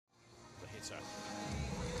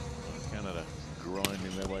Canada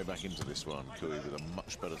grinding their way back into this one. Cooey with a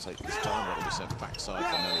much better take this time. That'll be sent backside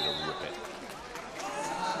for Nelly to rip it.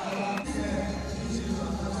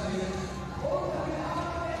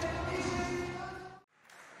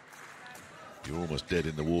 You're almost dead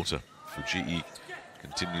in the water. Fujii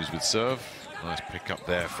continues with serve. Nice pick up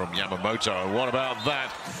there from Yamamoto. And what about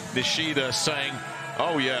that? Nishida saying,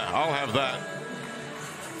 oh yeah, I'll have that.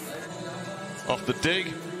 Off the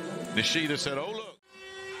dig, Nishida said, oh look.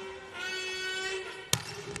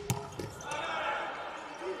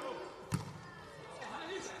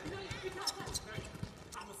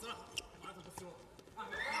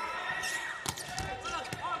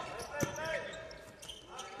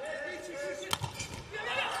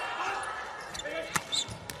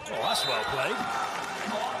 Oh, that's well played.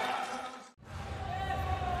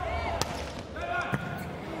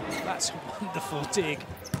 That's a wonderful dig.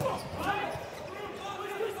 Oh,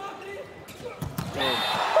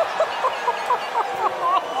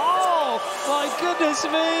 my goodness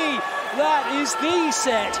me! That is the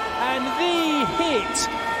set and the hit,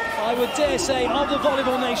 I would dare say, of the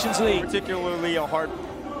Volleyball Nations League. Particularly a hard,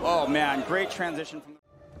 oh man, great transition from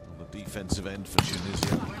On the defensive end for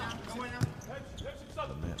Tunisia.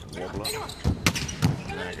 The net wobbler.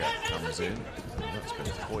 Naga comes in. That's been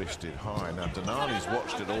hoisted high. Now Danani's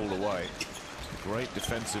watched it all the way. Great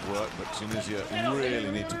defensive work, but Tunisia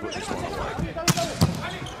really need to put this one away.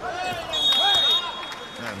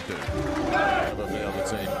 And do. But the other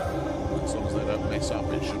team, as long as they don't mess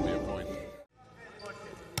up, it should be a point.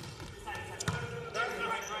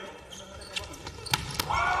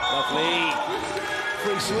 Lovely.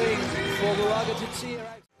 Free swing for the Argentina.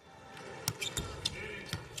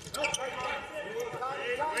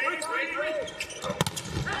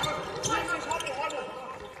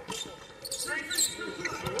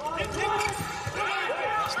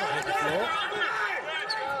 That's not hit the floor.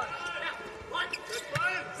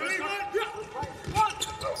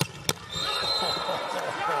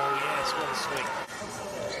 Oh yes, what a swing.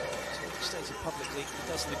 So he stated publicly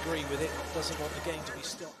he doesn't agree with it, doesn't want the game to be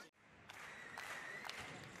stopped.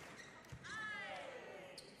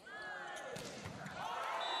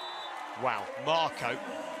 Wow, Marco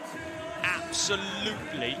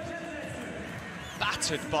absolutely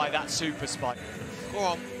battered by that super spike. Go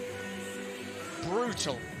on.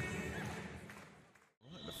 Brutal. Right,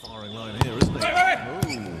 the firing line here, isn't it?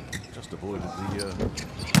 Ooh, just avoided the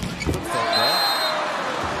foot fault there.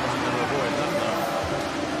 Wasn't going to avoid that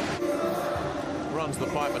though. Runs the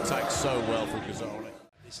pipe attack so well for Gazzoli.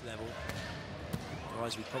 This level,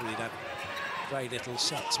 otherwise we probably have very little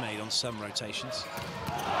sets made on some rotations.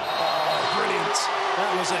 Oh, brilliant!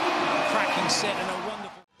 That was a cracking set and a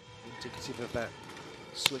wonderful. Indicative of that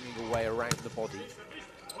swinging away around the body.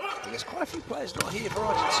 And there's quite a few players not here for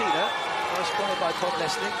Argentina. Nice play by Todd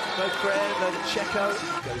Leslie. No Craig, no Checo.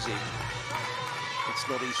 Goes in. It's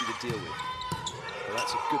not easy to deal with. But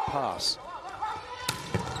that's a good pass.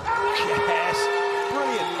 Yes!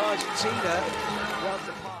 Brilliant. Argentina won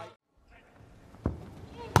the pie.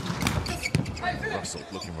 Russell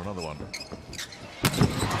looking for another one. That's a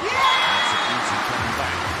beauty coming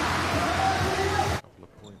back. A couple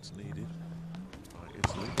of points needed by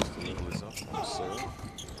Italy just to level this up on serve.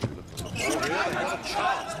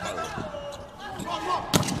 Chance,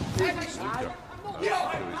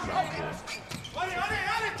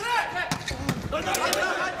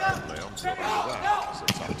 Leon got that. It's a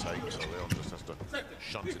tough take, so Leon just has to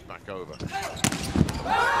shunt it back over.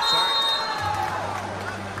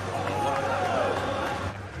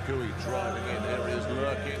 Cooey driving in, there he is,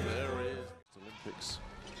 lurking, there he is. Olympics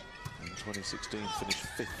in 2016 finished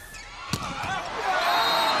 5th.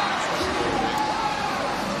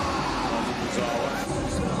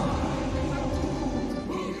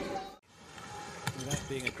 Without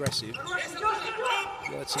being aggressive,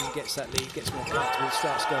 the other team gets that lead, gets more comfortable,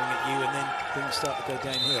 starts going at you, and then things start to go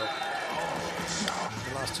downhill.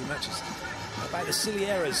 The last two matches, about the silly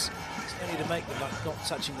errors, it's only to make them like not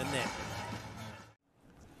touching the net.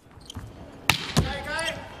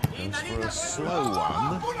 Goes for a slow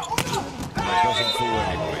one. And it doesn't fool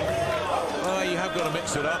anybody. Well, you have got to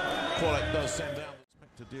mix it up. Quality does send down.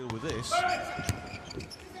 Expect to deal with this. Again,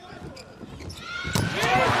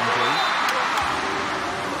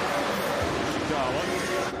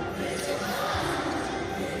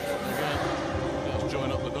 let's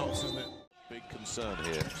join up the dots, isn't it? Big concern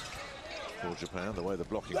here for Japan, the way the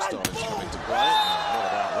blocking style is coming to play. And what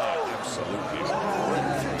about that? Absolutely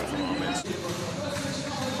breakthrough from Armensky.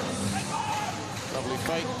 Lovely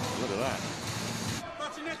fake, look at that.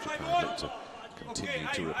 Japan look to continue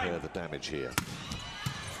to repair the damage here.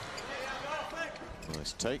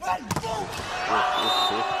 Nice take.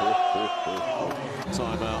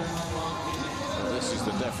 Timeout. Well, this is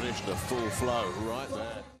the definition of full flow right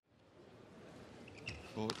there.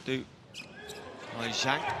 For Du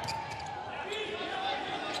Zhang.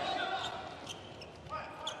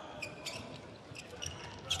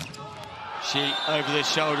 She over the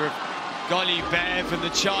shoulder of Golly Bev and the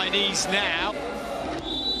Chinese now.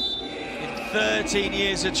 In 13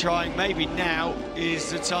 years of trying, maybe now is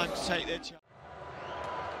the time to take their chance.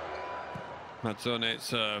 Mazzone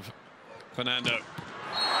serve. Fernando.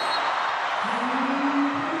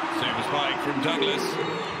 Super spike from Douglas.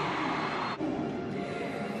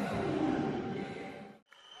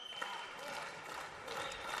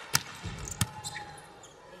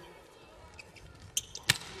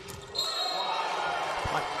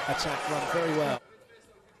 Attack run very well.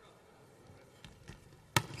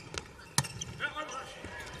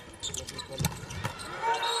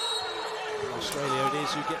 Australia it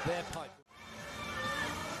is who get their pipe.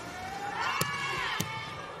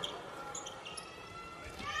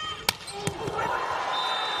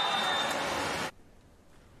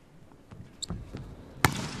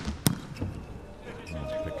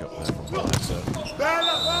 Pick up there from Liza.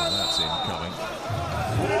 That's incoming.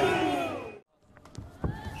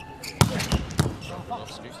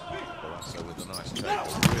 So with a nice take,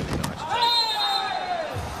 really nice take.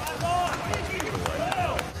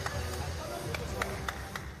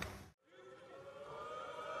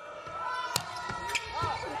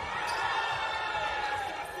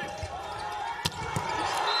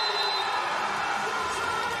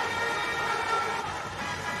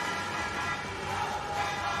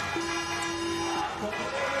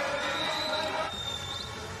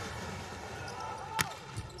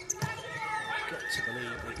 To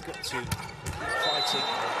believe they've got to keep fighting.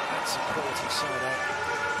 That's a quality side out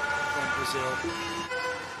from Brazil.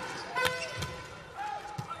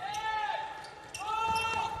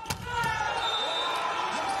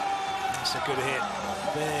 That's a good hit,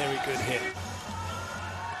 very good hit.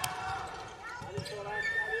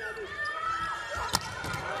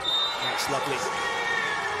 That's lovely.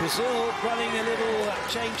 Brazil running a little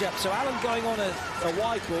change up. So Allen going on a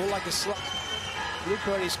wide ball like a slot.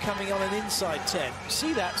 Luca is coming on an inside 10. You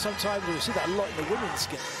see that sometimes, we see that a lot in the women's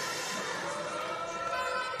game.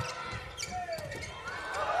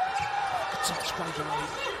 Touch by Johnny.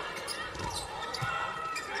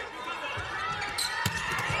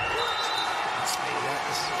 That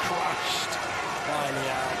is crushed by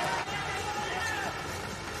Liao.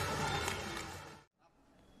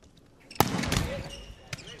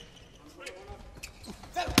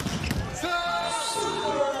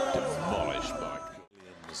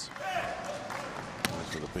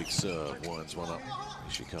 Big serve, winds one up.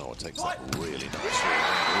 Ishikawa takes that really nicely.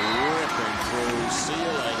 Ripping through. See you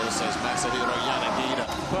later, says Masahiro Yanagida.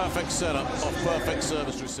 Perfect setup off perfect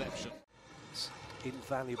service reception. It's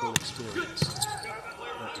invaluable experience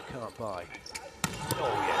that you can't buy.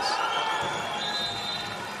 Oh, yes.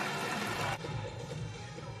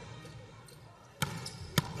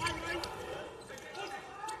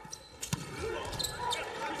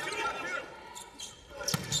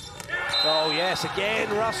 Oh, yes, again,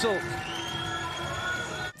 Russell.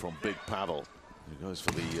 From big paddle. He goes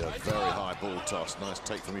for the very high ball toss. Nice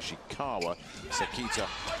take from Ishikawa. Sekita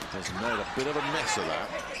has made a bit of a mess of that.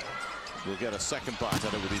 We'll get a second bite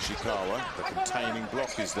at it with Ishikawa. The containing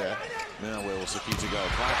block is there. Now where will Sekita go?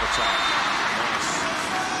 Pipe attack. Nice.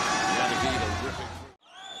 Yanagida ripping through.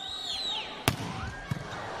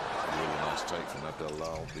 Really nice take from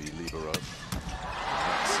Abdelal, the libero.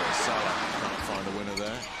 That's Salah. Can't find a winner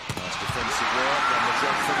there. Nice defensive work, and the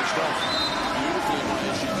job finished off. Beautifully by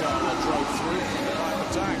Ishikawa, drove through the pipe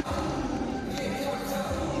attack.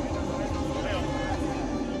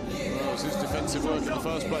 Well, it was his defensive work in the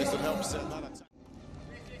first place that helped set that attack.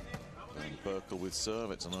 And Burkle with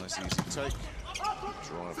serve, it's a nice easy take.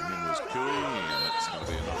 Driving in was Kui, and that's going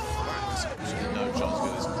to be enough flat. No chance for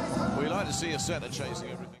this. We like to see a setter chasing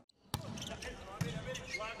everything.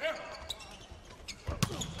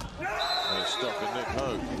 Stopping Nick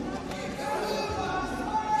Hogue.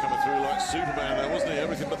 Coming through like Superman there, wasn't he?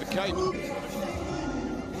 Everything but the cape.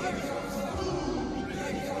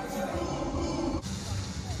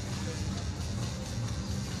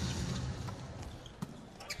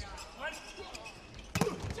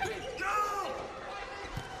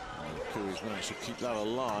 Kuri's managed to keep that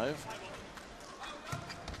alive.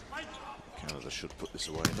 Canada should put this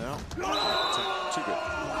away now. Too good.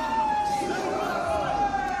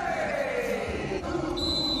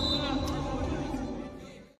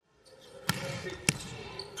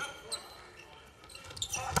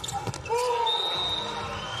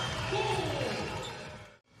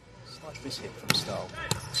 Miss him from style.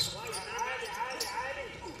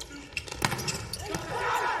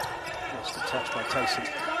 Nice good touch by Taysom.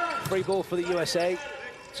 Free ball for the USA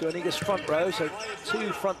to Aniga's front row, so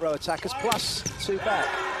 2 front row attackers plus 2 back.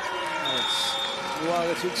 It's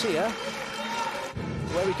Nuara Tutia.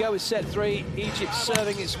 Where we go with set 3, Egypt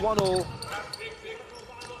serving, it's 1-all.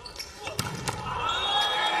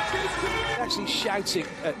 Actually shouting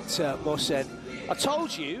at Mohsen. I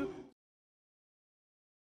told you